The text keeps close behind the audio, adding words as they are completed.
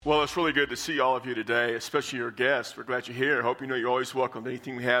Well, it's really good to see all of you today, especially your guests. We're glad you're here. I hope you know you're always welcome to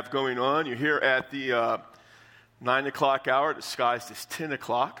anything we have going on. You're here at the 9 o'clock hour, disguised as 10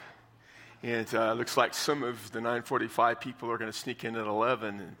 o'clock. And it looks like some of the 9:45 people are going to sneak in at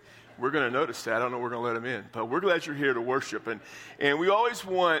 11. And we're going to notice that. I don't know if we're going to let them in. But we're glad you're here to worship. And we always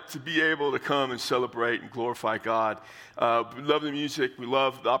want to be able to come and celebrate and glorify God. We love the music. We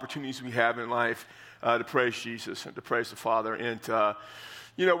love the opportunities we have in life to praise Jesus and to praise the Father. And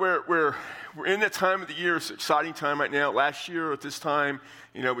you know, we're in that time of the year. It's an exciting time right now. Last year at this time,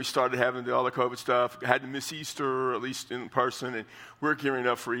 you know, we started having all the COVID stuff. Had to miss Easter, at least in person, and we're gearing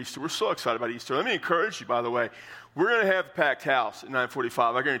up for Easter. We're so excited about Easter. Let me encourage you, by the way. We're going to have a packed house at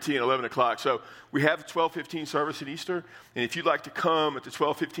 9:45. I guarantee you at 11 o'clock. So we have a 12:15 service at Easter. And if you'd like to come at the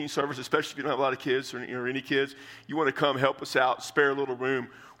 12:15 service, especially if you don't have a lot of kids or any kids, you want to come help us out, spare a little room.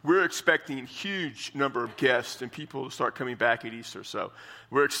 We're expecting a huge number of guests and people to start coming back at Easter. So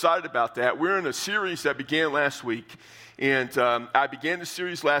we're excited about that. We're in a series that began last week. And I began the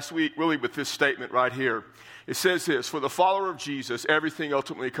series last week really with this statement right here. It says this: for the follower of Jesus, everything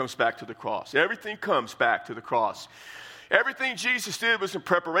ultimately comes back to the cross. Everything comes back to the cross. Everything Jesus did was in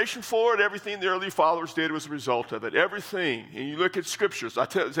preparation for it. Everything the early followers did was a result of it. Everything. And you look at scriptures. I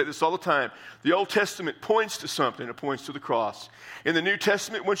say this all the time. The Old Testament points to something. It points to the cross. In the New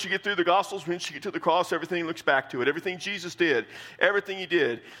Testament, once you get through the Gospels, once you get to the cross, everything looks back to it. Everything Jesus did, everything he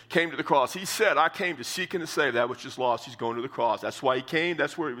did came to the cross. He said, I came to seek and to save that which is lost. He's going to the cross. That's why he came.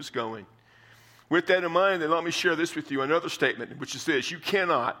 That's where he was going. With that in mind, then let me share this with you, another statement, which is this: you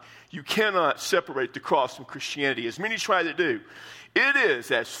cannot separate the cross from Christianity, as many try to do. It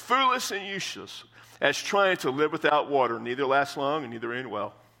is as foolish and useless as trying to live without water. Neither lasts long and neither end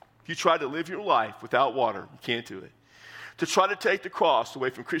well. If you try to live your life without water, you can't do it. To try to take the cross away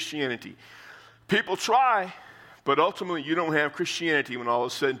from Christianity, people try, but ultimately you don't have Christianity when all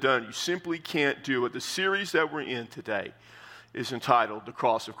is said and done. You simply can't do it. The series that we're in today is entitled The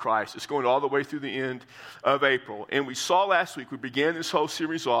Cross of Christ. It's going all the way through the end of April. And we saw last week, we began this whole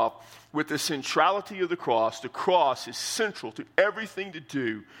series off with the centrality of the cross. The cross is central to everything to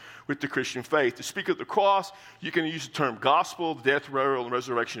do with the Christian faith. To speak of the cross, you can use the term gospel, the death, burial, and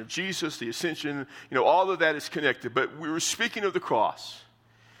resurrection of Jesus, the ascension. You know, all of that is connected. But we were speaking of the cross.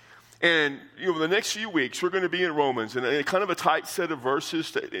 And you know, the next few weeks, we're going to be in Romans, and a kind of a tight set of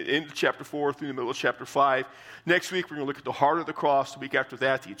verses into chapter 4 through the middle of chapter 5. Next week, we're going to look at the heart of the cross. The week after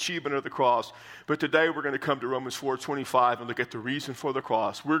that, the achievement of the cross. But today, we're going to come to Romans 4:25 and look at the reason for the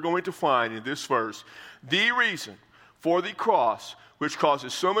cross. We're going to find in this verse the reason for the cross, which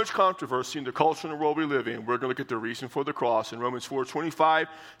causes so much controversy in the culture and the world we live in. We're going to look at the reason for the cross. And Romans 4:25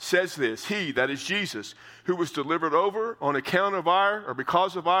 says this: he, that is Jesus, who was delivered over on account of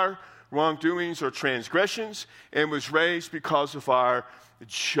because of our wrongdoings or transgressions, and was raised because of our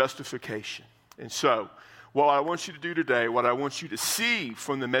justification. And so, what I want you to do today, what I want you to see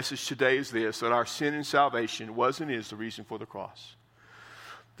from the message today is this: that our sin and salvation was and is the reason for the cross.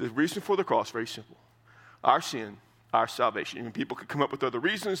 The reason for the cross, very simple. Our sin, our salvation. Even people can come up with other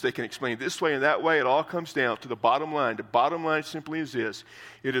reasons. They can explain this way and that way. It all comes down to the bottom line. The bottom line simply is this: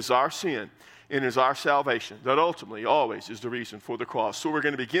 it is our sin and it is our salvation that ultimately always is the reason for the cross. So we're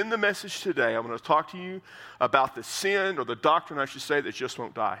going to begin the message today. I'm going to talk to you about the sin, or the doctrine, I should say, that just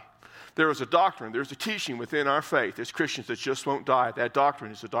won't die. There is a doctrine, there's a teaching within our faith as Christians that just won't die. That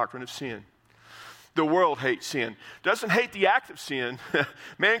doctrine is the doctrine of sin. The world hates sin. Doesn't hate the act of sin.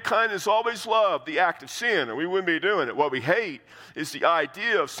 Mankind has always loved the act of sin, or we wouldn't be doing it. What we hate is the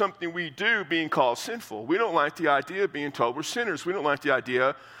idea of something we do being called sinful. We don't like the idea of being told we're sinners. We don't like the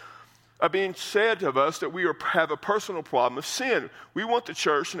idea of being said of us that we have a personal problem of sin. We want the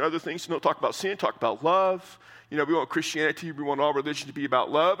church and other things to not talk about sin, talk about love. You know, we want Christianity, we want all religion to be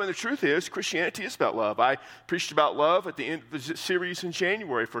about love. And the truth is, Christianity is about love. I preached about love at the end of the series in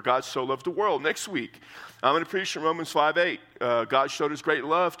January, for God so loved the world. Next week, I'm going to preach from Romans 5:8. God showed his great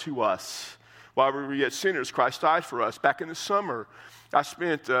love to us. While we were yet sinners, Christ died for us. Back in the summer, I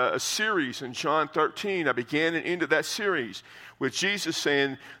spent a series in John 13. I began and ended that series with Jesus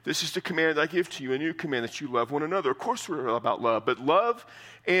saying, this is the command I give to you, a new command, that you love one another. Of course we're about love, but love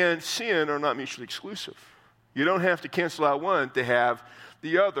and sin are not mutually exclusive. You don't have to cancel out one to have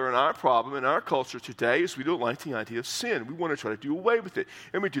the other. And our problem in our culture today is we don't like the idea of sin. We want to try to do away with it.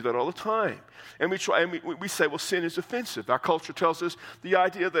 And we do that all the time. And we say, well, sin is offensive. Our culture tells us the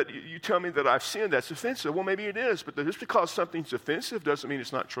idea that you tell me that I've sinned, that's offensive. Well, maybe it is, but just because something's offensive doesn't mean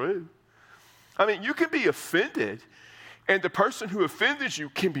it's not true. I mean, you can be offended, and the person who offended you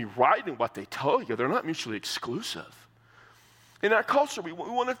can be right in what they tell you. They're not mutually exclusive. In our culture, we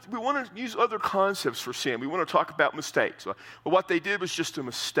want to use other concepts for sin. We want to talk about mistakes. Well, what they did was just a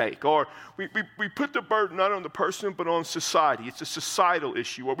mistake. Or we put the burden not on the person, but on society. It's a societal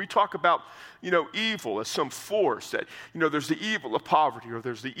issue. Or we talk about, evil as some force. That, there's the evil of poverty, or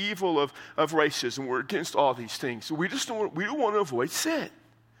there's the evil of racism. We're against all these things. So we don't want to avoid sin.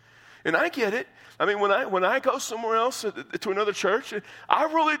 And I get it. I mean, when I go somewhere else to another church, I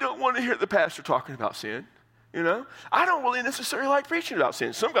really don't want to hear the pastor talking about sin. I don't really necessarily like preaching about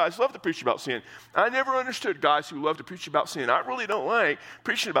sin. Some guys love to preach about sin. I never understood guys who love to preach about sin. I really don't like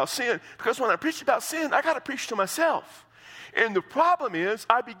preaching about sin because when I preach about sin, I got to preach to myself. And the problem is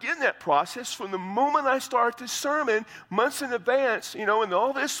I begin that process from the moment I start this sermon months in advance, and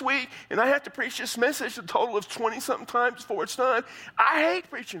all this week, and I have to preach this message a total of 20-something times before it's done. I hate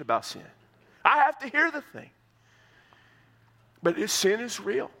preaching about sin. I have to hear the thing. But sin is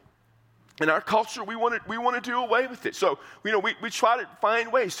real. In our culture, we want to do away with it. So, we try to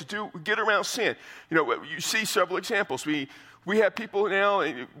find ways to get around sin. You see several examples. We have people now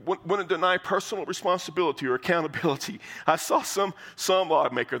want to deny personal responsibility or accountability. I saw some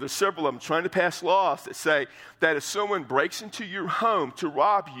lawmaker, there's several of them, trying to pass laws that say that if someone breaks into your home to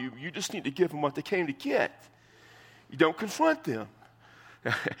rob you, you just need to give them what they came to get. You don't confront them.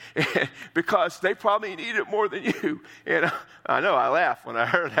 Because they probably need it more than you. And I know I laughed when I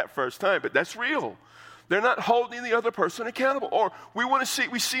heard that first time, but that's real. They're not holding the other person accountable. Or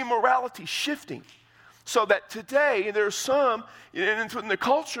we see morality shifting. So that today there's some in the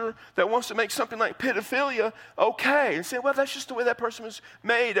culture that wants to make something like pedophilia okay. And say, well, that's just the way that person was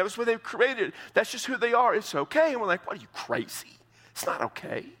made. That was the way they were created. That's just who they are. It's okay. And we're like, what, are you crazy? It's not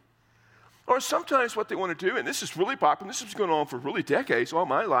okay. Or sometimes what they want to do, and this is really popular, this has been going on for really decades, all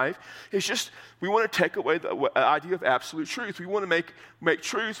my life, is just we want to take away the idea of absolute truth. We want to make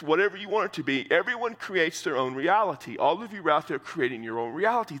truth whatever you want it to be. Everyone creates their own reality. All of you are out there creating your own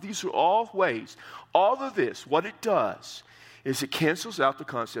reality. These are all ways. All of this, what it does is it cancels out the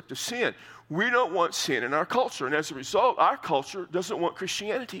concept of sin. We don't want sin in our culture, and as a result, our culture doesn't want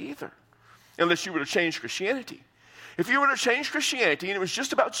Christianity either, unless you were to change Christianity. If you were to change Christianity and it was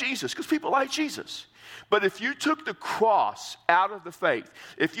just about Jesus, because people like Jesus, but if you took the cross out of the faith,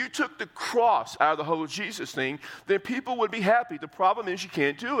 if you took the cross out of the whole Jesus thing, then people would be happy. The problem is you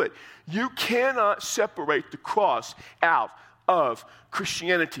can't do it. You cannot separate the cross out of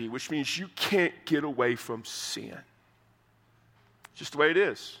Christianity, which means you can't get away from sin. Just the way it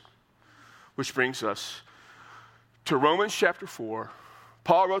is. Which brings us to Romans chapter 4.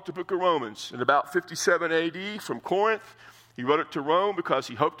 Paul wrote the book of Romans in about 57 AD from Corinth. He wrote it to Rome because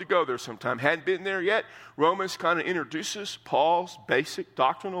he hoped to go there sometime. Hadn't been there yet. Romans kind of introduces Paul's basic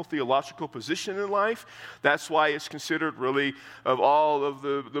doctrinal theological position in life. That's why it's considered really, of all of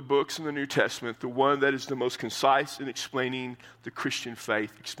the books in the New Testament, the one that is the most concise in explaining the Christian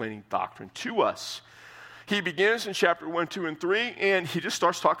faith, explaining doctrine to us. He begins in chapter 1, 2, and 3, and he just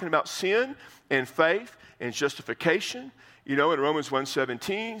starts talking about sin and faith and justification. In Romans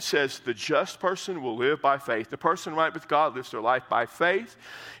 1:17 says the just person will live by faith. The person right with God lives their life by faith.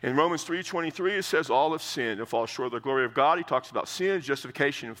 In Romans 3:23 it says all have sinned and fall short of the glory of God. He talks about sin,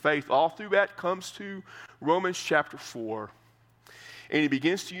 justification, and faith. All through that comes to Romans chapter 4. And he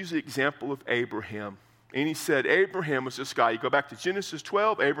begins to use the example of Abraham. And he said, Abraham was this guy. You go back to Genesis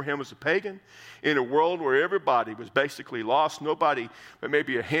 12, Abraham was a pagan in a world where everybody was basically lost. Nobody, but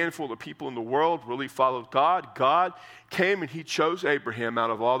maybe a handful of people in the world really followed God. God came and he chose Abraham out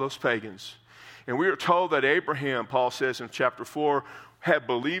of all those pagans. And we are told that Abraham, Paul says in chapter 4, had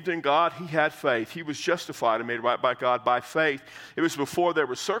believed in God. He had faith. He was justified and made right by God by faith. It was before there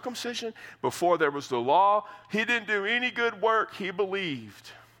was circumcision, before there was the law. He didn't do any good work. He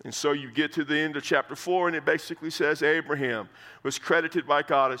believed. And so you get to the end of chapter 4, and it basically says Abraham was credited by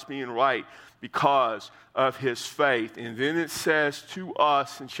God as being right because of his faith. And then it says to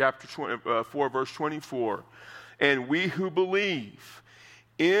us in chapter 4, verse 24, and we who believe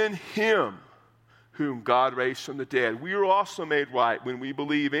in him whom God raised from the dead, we are also made right when we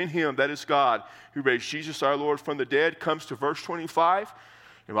believe in him, that is God, who raised Jesus our Lord from the dead. Comes to verse 25,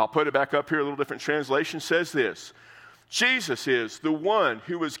 and I'll put it back up here, a little different translation says this. Jesus is the one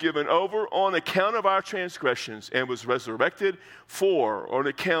who was given over on account of our transgressions and was resurrected for, or on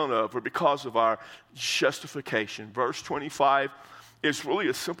account of, or because of our justification. Verse 25 is really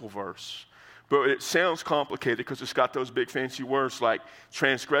a simple verse, but it sounds complicated because it's got those big fancy words like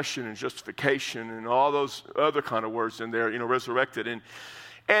transgression and justification and all those other kind of words in there, resurrected.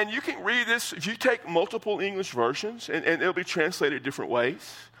 And you can read this, if you take multiple English versions, and it'll be translated different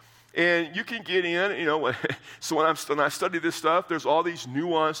ways. And you can get in, so when I study this stuff, there's all these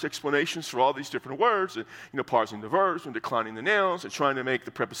nuanced explanations for all these different words, and, parsing the verbs and declining the nouns and trying to make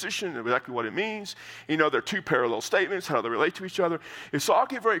the preposition exactly what it means. There are two parallel statements, how they relate to each other. It's all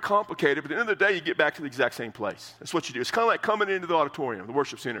get very complicated, but at the end of the day, you get back to the exact same place. That's what you do. It's kind of like coming into the auditorium, the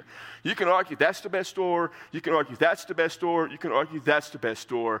worship center. You can argue that's the best door. You can argue that's the best door. You can argue that's the best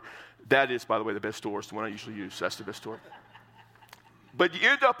door. That is, by the way, the best door. It's the one I usually use. That's the best door. But you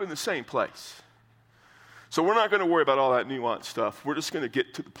end up in the same place. So we're not going to worry about all that nuanced stuff. We're just going to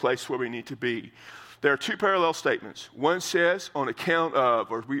get to the place where we need to be. There are two parallel statements. One says on account of,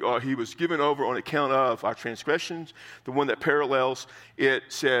 he was given over on account of our transgressions. The one that parallels it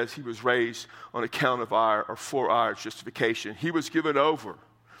says he was raised on account of for our justification. He was given over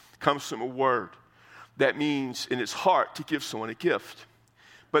comes from a word that means in its heart to give someone a gift.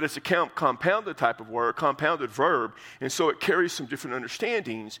 But it's a compounded type of word, compounded verb, and so it carries some different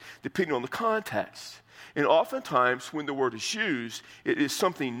understandings depending on the context. And oftentimes, when the word is used, it is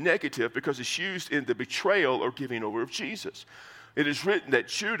something negative because it's used in the betrayal or giving over of Jesus. It is written that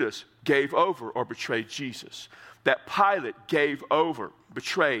Judas gave over or betrayed Jesus, that Pilate gave over,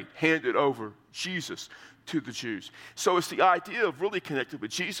 betrayed, handed over Jesus to the Jews. So it's the idea of really connected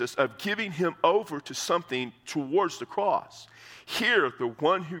with Jesus, of giving him over to something towards the cross. Here, the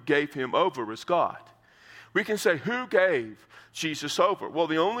one who gave him over is God. We can say, who gave Jesus over? Well,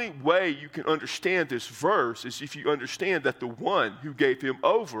 the only way you can understand this verse is if you understand that the one who gave him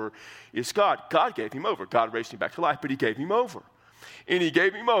over is God. God gave him over. God raised him back to life, but he gave him over. And he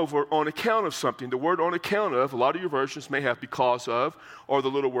gave him over on account of something. The word on account of, a lot of your versions may have because of, or the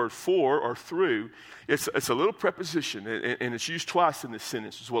little word for or through. It's a little preposition, and it's used twice in this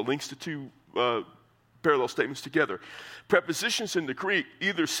sentence. It's what links the two parallel statements together. Prepositions in the Greek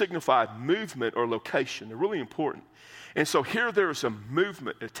either signify movement or location. They're really important. And so here there is a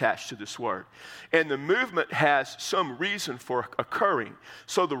movement attached to this word. And the movement has some reason for occurring.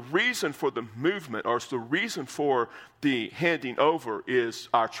 So the reason for the movement, or the reason for the handing over, is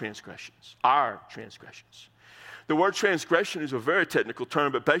our transgressions. Our transgressions. The word transgression is a very technical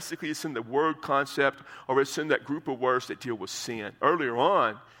term, but basically it's in the word concept, or it's in that group of words that deal with sin. Earlier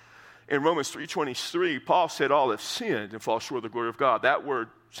on, in Romans 3:23, Paul said all have sinned and fall short of the glory of God. That word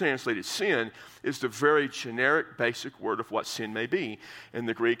translated sin is the very generic, basic word of what sin may be. In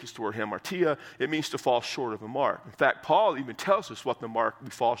the Greek, it's the word hamartia. It means to fall short of a mark. In fact, Paul even tells us what the mark we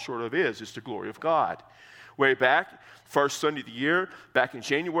fall short of is. It's the glory of God. Way back, first Sunday of the year, back in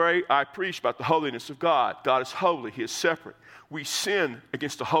January, I preached about the holiness of God. God is holy. He is separate. We sin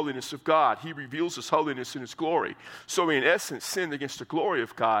against the holiness of God. He reveals his holiness and his glory. So we, in essence, sinned against the glory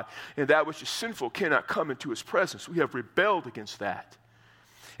of God, and that which is sinful cannot come into his presence. We have rebelled against that.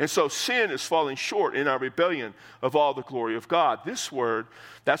 And so sin is falling short in our rebellion of all the glory of God. This word,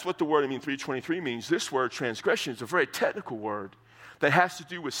 that's what the word 3:23 means. This word, transgression, is a very technical word that has to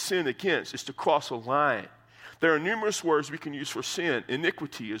do with sin against. It's to cross a line. There are numerous words we can use for sin.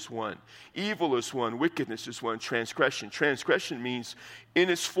 Iniquity is one. Evil is one. Wickedness is one. Transgression. Transgression means, in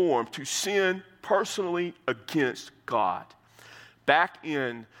its form, to sin personally against God. Back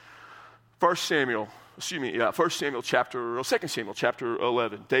in 2 Samuel chapter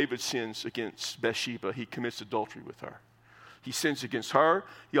 11, David sins against Bathsheba. He commits adultery with her. He sins against her.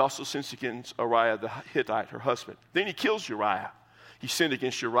 He also sins against Uriah the Hittite, her husband. Then he kills Uriah. He sinned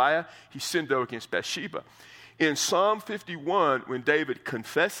against Uriah. He sinned, though, against Bathsheba. In Psalm 51, when David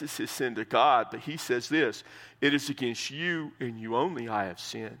confesses his sin to God, but he says this, "It is against you and you only I have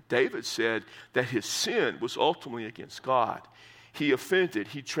sinned." David said that his sin was ultimately against God. He offended,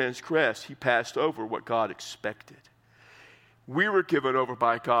 he transgressed, he passed over what God expected. We were given over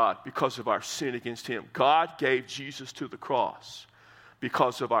by God because of our sin against him. God gave Jesus to the cross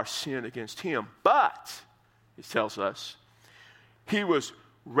because of our sin against him. But, it tells us, he was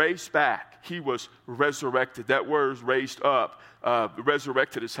raised back. He was resurrected. That word is raised up.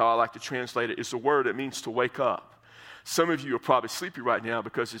 Resurrected is how I like to translate it. It's a word that means to wake up. Some of you are probably sleepy right now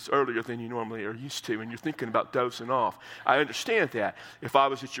because it's earlier than you normally are used to, and you're thinking about dozing off. I understand that. If I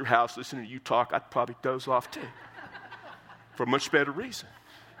was at your house listening to you talk, I'd probably doze off too, for a much better reason.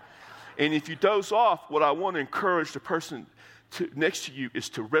 And if you doze off, what I want to encourage the person next to you is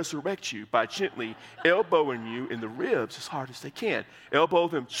to resurrect you by gently elbowing you in the ribs as hard as they can. Elbow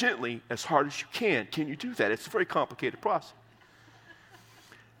them gently as hard as you can. Can you do that? It's a very complicated process.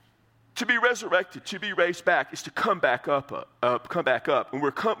 To be resurrected, to be raised back, is to come back up. Come back up. When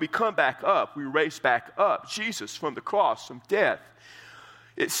we come back up, we raise back up Jesus from the cross, from death.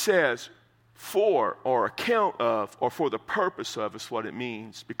 It says for or account of or for the purpose of is what it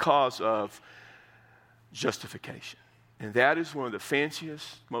means, because of justification. And that is one of the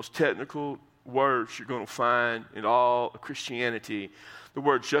fanciest, most technical words you're going to find in all of Christianity. The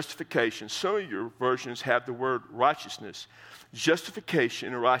word justification. Some of your versions have the word righteousness.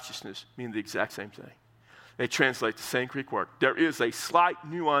 Justification and righteousness mean the exact same thing. They translate the same Greek word. There is a slight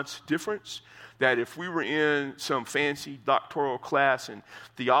nuance difference that if we were in some fancy doctoral class in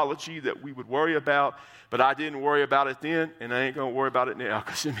theology that we would worry about, but I didn't worry about it then, and I ain't going to worry about it now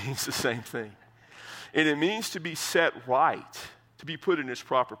because it means the same thing. And it means to be set right, to be put in its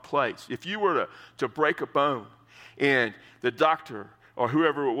proper place. If you were to break a bone and the doctor or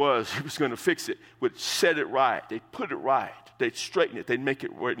whoever it was who was going to fix it would set it right, they'd put it right, they'd straighten it, they'd make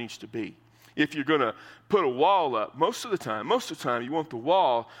it where it needs to be. If you're going to put a wall up, most of the time, you want the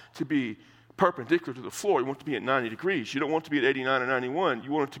wall to be perpendicular to the floor. You want it to be at 90 degrees. You don't want it to be at 89 or 91.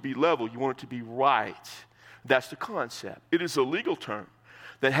 You want it to be level. You want it to be right. That's the concept. It is a legal term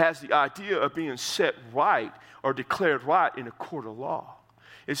that has the idea of being set right or declared right in a court of law.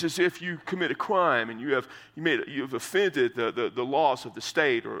 It's as if you commit a crime and you've offended the laws of the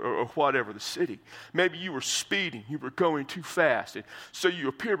state or whatever, the city. Maybe you were speeding, you were going too fast, and so you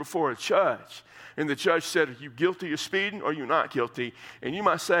appear before a judge. And the judge said, are you guilty of speeding or are you not guilty? And you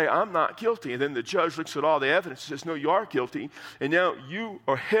might say, I'm not guilty. And then the judge looks at all the evidence and says, no, you are guilty. And now you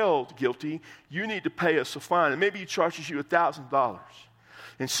are held guilty. You need to pay us a fine. And maybe he charges you $1,000.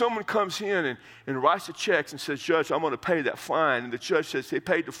 And someone comes in and writes a check and says, Judge, I'm going to pay that fine. And the judge says, they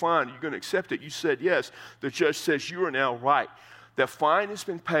paid the fine. Are you going to accept it? You said yes. The judge says, you are now right. That fine has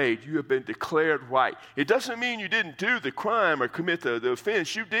been paid. You have been declared right. It doesn't mean you didn't do the crime or commit the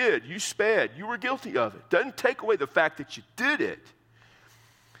offense. You did. You sped. You were guilty of it. Doesn't take away the fact that you did it.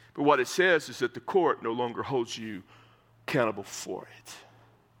 But what it says is that the court no longer holds you accountable for it.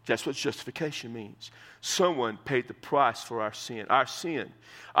 That's what justification means. Someone paid the price for our sin. Our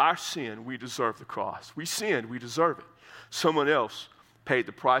sin, we deserve the cross. We sinned, we deserve it. Someone else paid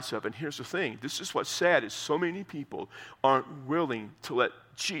the price of it. And here's the thing. This is what's sad is so many people aren't willing to let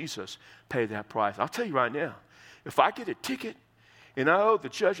Jesus pay that price. I'll tell you right now, if I get a ticket and I owe the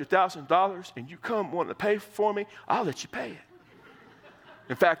judge $1,000 and you come wanting to pay for me, I'll let you pay it.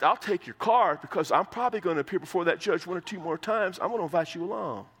 In fact, I'll take your car because I'm probably going to appear before that judge one or two more times. I'm going to invite you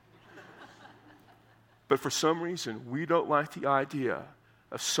along. But for some reason, we don't like the idea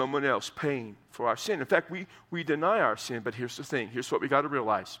of someone else paying for our sin. In fact, we deny our sin, but here's the thing. Here's what we got to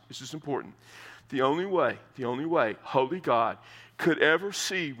realize. This is important. The only way holy God could ever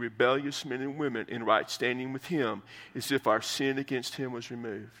see rebellious men and women in right standing with him is if our sin against him was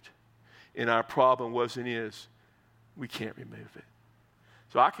removed. And our problem was and is, we can't remove it.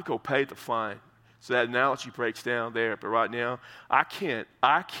 So I could go pay the fine. So that analogy breaks down there. But right now, I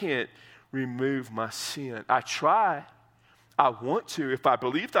can't remove my sin. I try. I want to. If I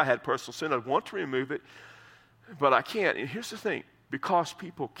believed I had personal sin, I'd want to remove it. But I can't. And here's the thing. Because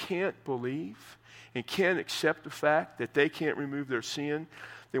people can't believe and can't accept the fact that they can't remove their sin,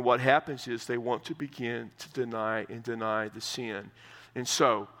 then what happens is they want to begin to deny the sin. And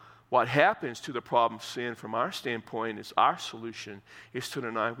so what happens to the problem of sin from our standpoint is our solution is to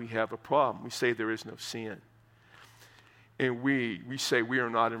deny we have a problem. We say there is no sin. And we say we are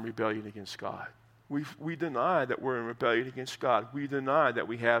not in rebellion against God. We deny that we're in rebellion against God. We deny that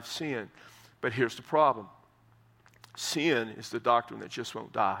we have sin. But here's the problem. Sin is the doctrine that just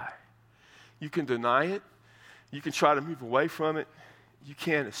won't die. You can deny it. You can try to move away from it. You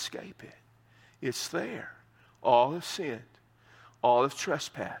can't escape it. It's there. All have sinned. All have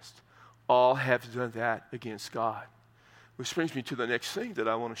trespassed. All have done that against God. Which brings me to the next thing that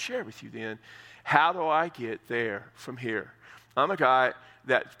I want to share with you then. How do I get there from here? I'm a guy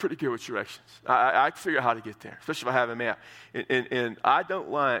that's pretty good with directions. I can figure out how to get there, especially if I have a map. And I don't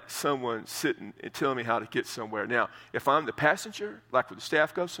like someone sitting and telling me how to get somewhere. Now, if I'm the passenger, like when the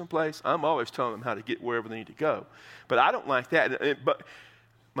staff goes someplace, I'm always telling them how to get wherever they need to go. But I don't like that. But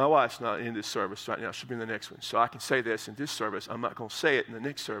my wife's not in this service right now. She'll be in the next one. So I can say this in this service. I'm not going to say it in the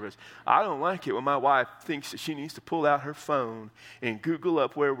next service. I don't like it when my wife thinks that she needs to pull out her phone and Google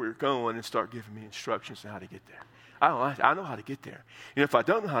up where we're going and start giving me instructions on how to get there. I don't like it. I know how to get there. And if I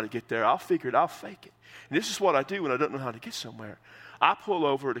don't know how to get there, I'll figure it. I'll fake it. And this is what I do when I don't know how to get somewhere. I pull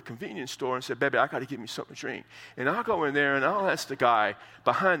over at a convenience store and say, baby, I got to get me something to drink. And I'll go in there and I'll ask the guy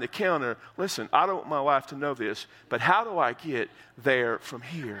behind the counter, listen, I don't want my wife to know this, but how do I get there from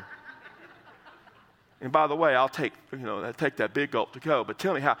here? And by the way, I'll take that big gulp to go, but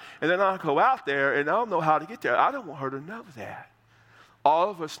tell me how. And then I'll go out there and I'll know how to get there. I don't want her to know that.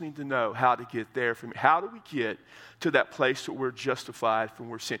 All of us need to know how to get there from. How do we get to that place where we're justified from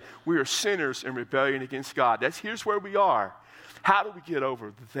we're sin? We are sinners in rebellion against God. Here's where we are. How do we get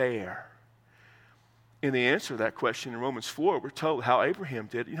over there? In the answer to that question in Romans 4, we're told how Abraham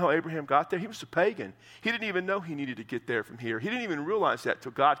did. You know how Abraham got there? He was a pagan. He didn't even know he needed to get there from here. He didn't even realize that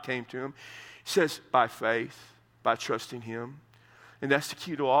till God came to him. He says, by faith, by trusting him. And that's the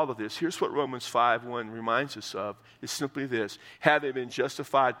key to all of this. Here's what Romans 5:1 reminds us of. It's simply this. Having been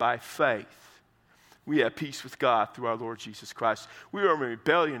justified by faith, we have peace with God through our Lord Jesus Christ. We are in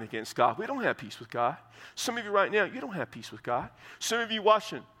rebellion against God. We don't have peace with God. Some of you right now, you don't have peace with God. Some of you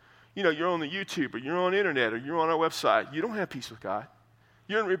watching, you're on the YouTube or you're on the internet or you're on our website. You don't have peace with God.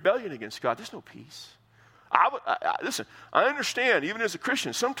 You're in rebellion against God. There's no peace. Listen, I understand, even as a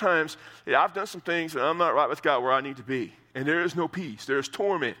Christian, sometimes I've done some things that I'm not right with God where I need to be. And there is no peace. There is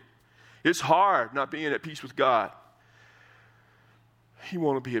torment. It's hard not being at peace with God. You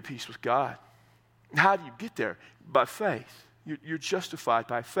want to be at peace with God. How do you get there? By faith. You're justified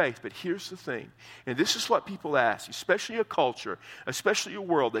by faith. But here's the thing, and this is what people ask, especially a culture, especially a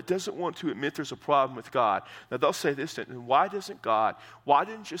world that doesn't want to admit there's a problem with God. Now they'll say this, and why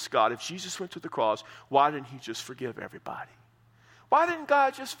didn't just God, if Jesus went to the cross, why didn't he just forgive everybody? Why didn't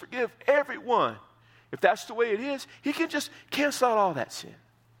God just forgive everyone? If that's the way it is, he can just cancel out all that sin.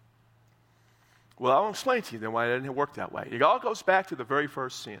 Well, I'll explain to you then why it didn't work that way. It all goes back to the very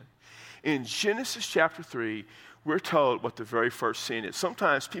first sin. In Genesis chapter 3, we're told what the very first sin is.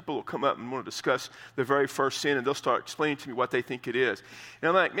 Sometimes people will come up and want to discuss the very first sin, and they'll start explaining to me what they think it is. And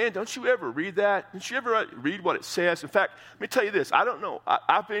I'm like, man, don't you ever read that? Don't you ever read what it says? In fact, let me tell you this. I don't know.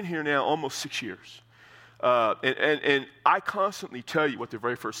 I've been here now almost 6 years. And I constantly tell you what the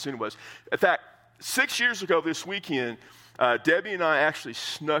very first sin was. In fact, 6 years ago this weekend, Debbie and I actually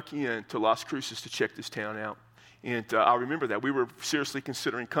snuck in to Las Cruces to check this town out. And I remember that. We were seriously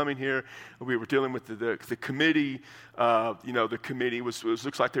considering coming here. We were dealing with the committee. The committee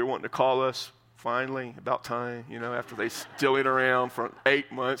looks like they were wanting to call us finally, about time, after they dillied around for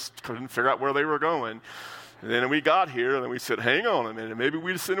 8 months, couldn't figure out where they were going. And then we got here, and then we said, hang on a minute, maybe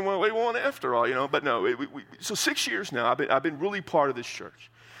we just didn't want what we want after all, But no, so 6 years now, I've been really part of this church.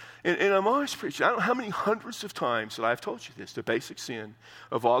 And I'm always preaching. I don't know how many hundreds of times that I've told you this. The basic sin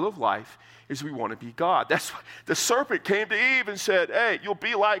of all of life is we want to be God. That's why the serpent came to Eve and said, hey, you'll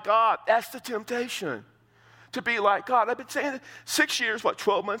be like God. That's the temptation, to be like God. I've been saying it 6 years,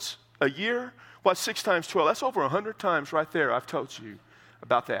 12 months, a year? 6 times 12? That's over 100 times right there I've told you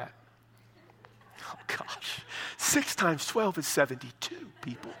about that. Oh, gosh. 6 times 12 is 72,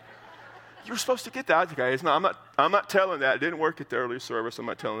 people. You're supposed to get that, guys. No, I'm not telling that. It didn't work at the early service. I'm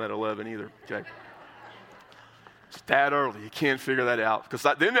not telling that at 11 either, okay? It's that early. You can't figure that out. Because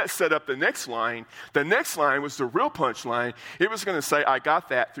then that set up the next line. The next line was the real punch line. It was going to say, I got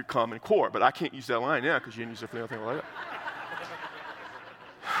that through Common Core. But I can't use that line now because you didn't use it for anything like that.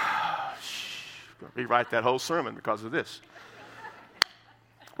 I'm going to rewrite that whole sermon because of this.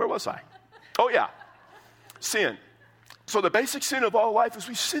 Where was I? Oh, yeah. Sin. So the basic sin of all life is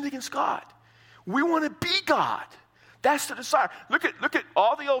we sin against God. We want to be God. That's the desire. Look at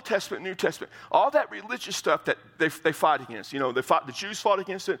all the Old Testament, New Testament, all that religious stuff that they fight against. The Jews fought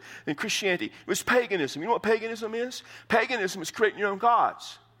against it in Christianity. It was paganism. You know what paganism is? Paganism is creating your own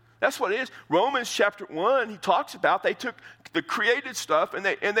gods. That's what it is. Romans chapter 1, he talks about they took the created stuff and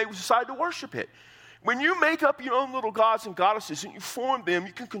they decided to worship it. When you make up your own little gods and goddesses and you form them,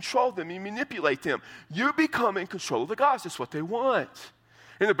 you can control them, you manipulate them. You become in control of the gods. That's what they want.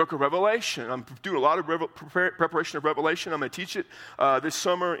 In the book of Revelation, I'm doing a lot of preparation of Revelation. I'm going to teach it this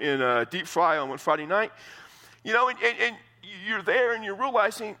summer in Deep Fry on one Friday night. And you're there and you're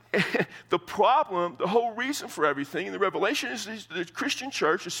realizing the problem, the whole reason for everything in the Revelation is the Christian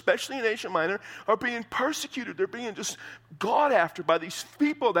church, especially in Asia Minor, are being persecuted. They're being just gone after by these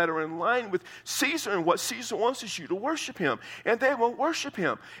people that are in line with Caesar, and what Caesar wants is you to worship him. And they won't worship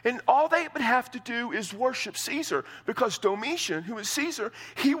him. And all they would have to do is worship Caesar, because Domitian, who is Caesar,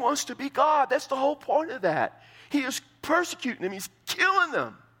 he wants to be God. That's the whole point of that. He is persecuting them. He's killing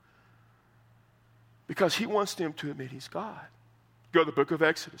them, because he wants them to admit he's God. Go to the book of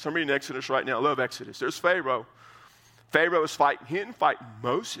Exodus. I'm reading Exodus right now. I love Exodus. There's Pharaoh. Pharaoh is fighting. He didn't fight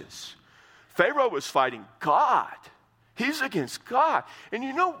Moses. Pharaoh was fighting God. He's against God. And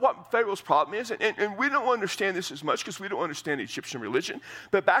you know what Pharaoh's problem is? And we don't understand this as much because we don't understand Egyptian religion.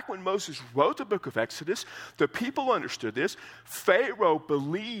 But back when Moses wrote the book of Exodus, the people understood this. Pharaoh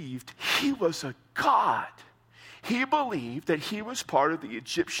believed he was a god. He believed that he was part of the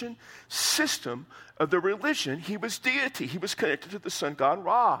Egyptian system of the religion. He was deity. He was connected to the sun god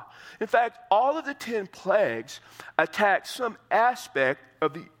Ra. In fact, all of the 10 plagues attacked some aspect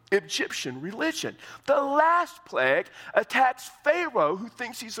of the Egyptian religion. The last plague attacks Pharaoh, who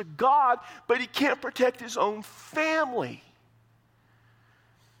thinks he's a god, but he can't protect his own family.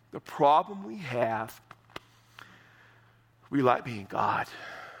 The problem we have We like being God.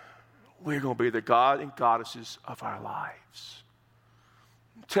 We're going to be the God and goddesses of our lives.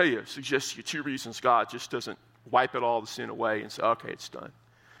 I'll tell you, suggest to you 2 reasons God just doesn't wipe it all the sin away and say, okay, it's done.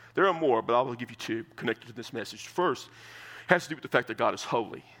 There are more, but I will give you 2 connected to this message. First, it has to do with the fact that God is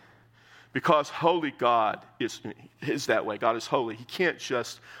holy. Because holy God is that way. God is holy. He can't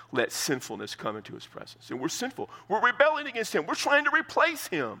just let sinfulness come into his presence. And we're sinful. We're rebelling against him. We're trying to replace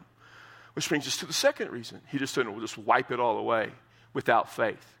him. Which brings us to the second reason. He just doesn't just wipe it all away without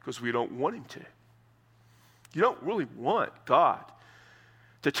faith, because we don't want him to. You don't really want God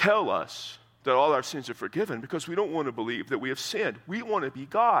to tell us that all our sins are forgiven, because we don't want to believe that we have sinned. We want to be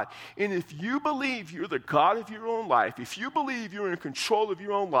God. And if you believe you're the God of your own life, if you believe you're in control of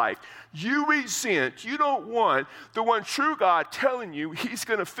your own life, you don't want the one true God telling you he's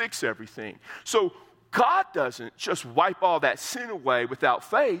going to fix everything. So God doesn't just wipe all that sin away without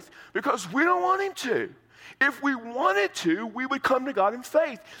faith, because we don't want him to. If we wanted to, we would come to God in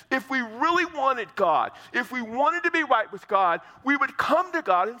faith. If we really wanted God, if we wanted to be right with God, we would come to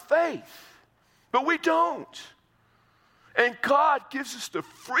God in faith. But we don't. And God gives us the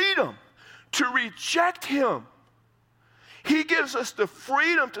freedom to reject him. He gives us the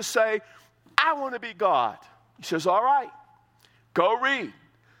freedom to say, I want to be God. He says, all right, go read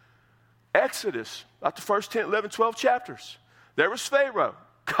Exodus, about the first 10, 11, 12 chapters. There was Pharaoh.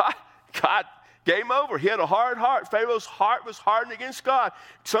 God, game over. He had a hard heart. Pharaoh's heart was hardened against God.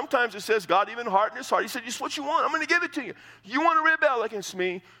 Sometimes it says God even hardened his heart. He said, this is what you want. I'm going to give it to you. You want to rebel against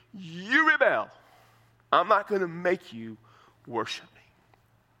me? You rebel. I'm not going to make you worship me.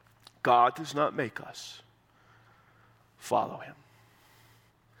 God does not make us follow him.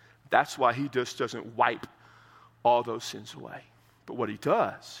 That's why he just doesn't wipe all those sins away. But what he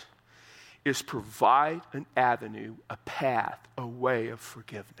does is provide an avenue, a path, a way of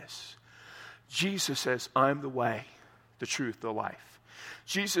forgiveness. Jesus says, I'm the way, the truth, the life.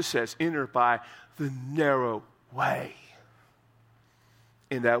 Jesus says, enter by the narrow way.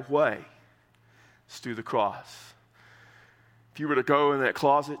 In that way, it's through the cross. If you were to go in that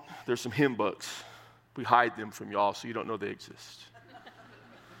closet, there's some hymn books. We hide them from y'all so you don't know they exist.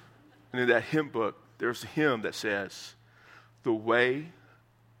 And in that hymn book, there's a hymn that says, the way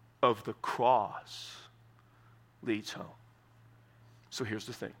of the cross leads home. So here's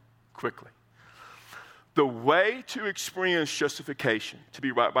the thing, quickly. The way to experience justification, to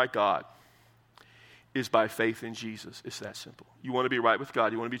be right by God, is by faith in Jesus. It's that simple. You want to be right with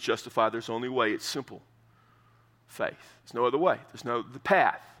God. You want to be justified. There's only way. It's simple. Faith. There's no other way. There's no the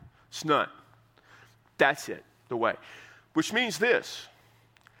path. It's none. That's it, the way. Which means this,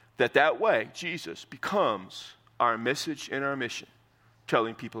 that way, Jesus becomes our message and our mission,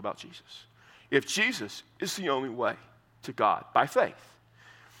 telling people about Jesus. If Jesus is the only way to God by faith,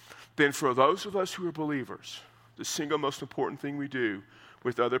 then for those of us who are believers, the single most important thing we do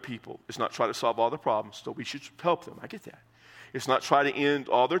with other people is not try to solve all the problems, though we should help them. I get that. It's not try to end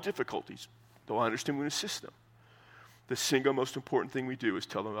all their difficulties, though I understand we assist them. The single most important thing we do is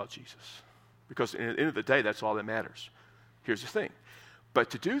tell them about Jesus. Because at the end of the day, that's all that matters. Here's the thing. But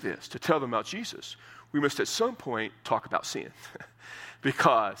to do this, to tell them about Jesus, we must at some point talk about sin.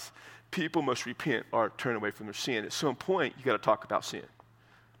 Because people must repent or turn away from their sin. At some point, you got to talk about sin.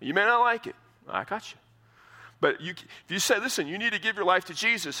 You may not like it. I got you. But if you say, listen, you need to give your life to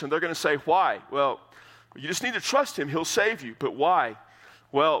Jesus, and they're going to say, why? Well, you just need to trust him. He'll save you. But why?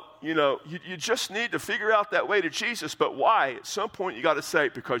 Well, you just need to figure out that way to Jesus. But why? At some point, you got to say,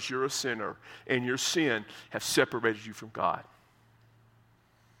 because you're a sinner, and your sin has separated you from God.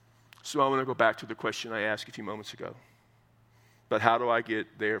 So I want to go back to the question I asked a few moments ago. But how do I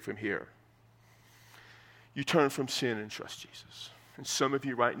get there from here? You turn from sin and trust Jesus. And some of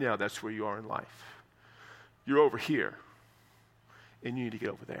you right now, that's where you are in life. You're over here, and you need to get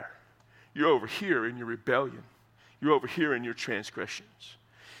over there. You're over here in your rebellion. You're over here in your transgressions.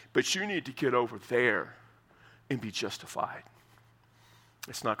 But you need to get over there and be justified.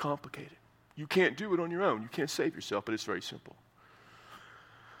 It's not complicated. You can't do it on your own. You can't save yourself, but it's very simple.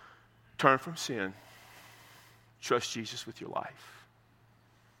 Turn from sin. Trust Jesus with your life.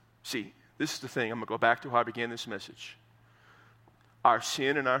 See, this is the thing. I'm going to go back to how I began this message. Our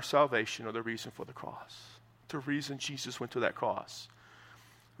sin and our salvation are the reason for the cross. The reason Jesus went to that cross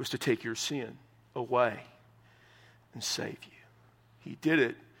was to take your sin away and save you. He did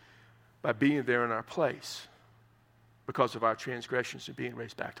it by being there in our place because of our transgressions and being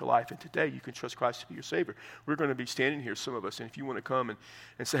raised back to life. And today you can trust Christ to be your Savior. We're going to be standing here, some of us, and if you want to come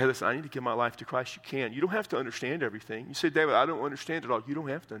and say, hey, listen, I need to give my life to Christ, you can. You don't have to understand everything. You say, David, I don't understand it all. You don't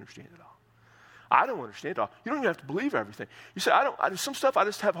have to understand it all. I don't understand it all. You don't even have to believe everything. You say, some stuff I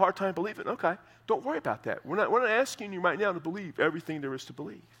just have a hard time believing. Okay, don't worry about that. We're not asking you right now to believe everything there is to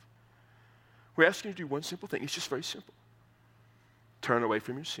believe. We're asking you to do one simple thing. It's just very simple. Turn away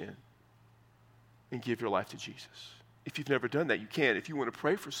from your sin and give your life to Jesus. If you've never done that, you can. If you want to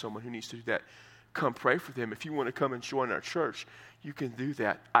pray for someone who needs to do that, come pray for them. If you want to come and join our church, you can do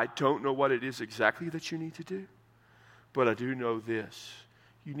that. I don't know what it is exactly that you need to do, but I do know this.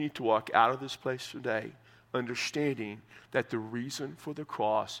 You need to walk out of this place today understanding that the reason for the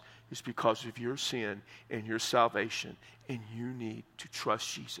cross is because of your sin and your salvation, and you need to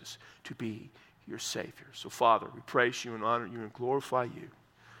trust Jesus to be your Savior. So, Father, we praise you and honor you and glorify you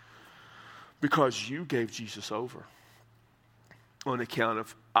because you gave Jesus over on account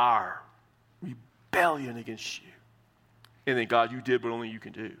of our rebellion against you. And then, God, you did what only you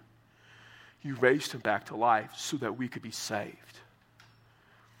can do. You raised him back to life so that we could be saved.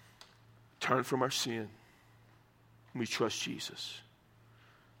 Turn from our sin. We trust Jesus.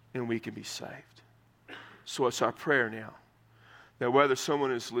 And we can be saved. So it's our prayer now that whether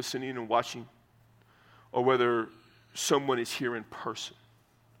someone is listening and watching or whether someone is here in person,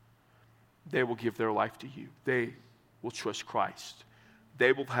 they will give their life to you. They will trust Christ.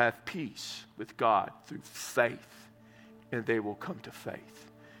 They will have peace with God through faith, and they will come to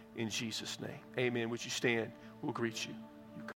faith. In Jesus' name, amen. Would you stand? We'll greet you.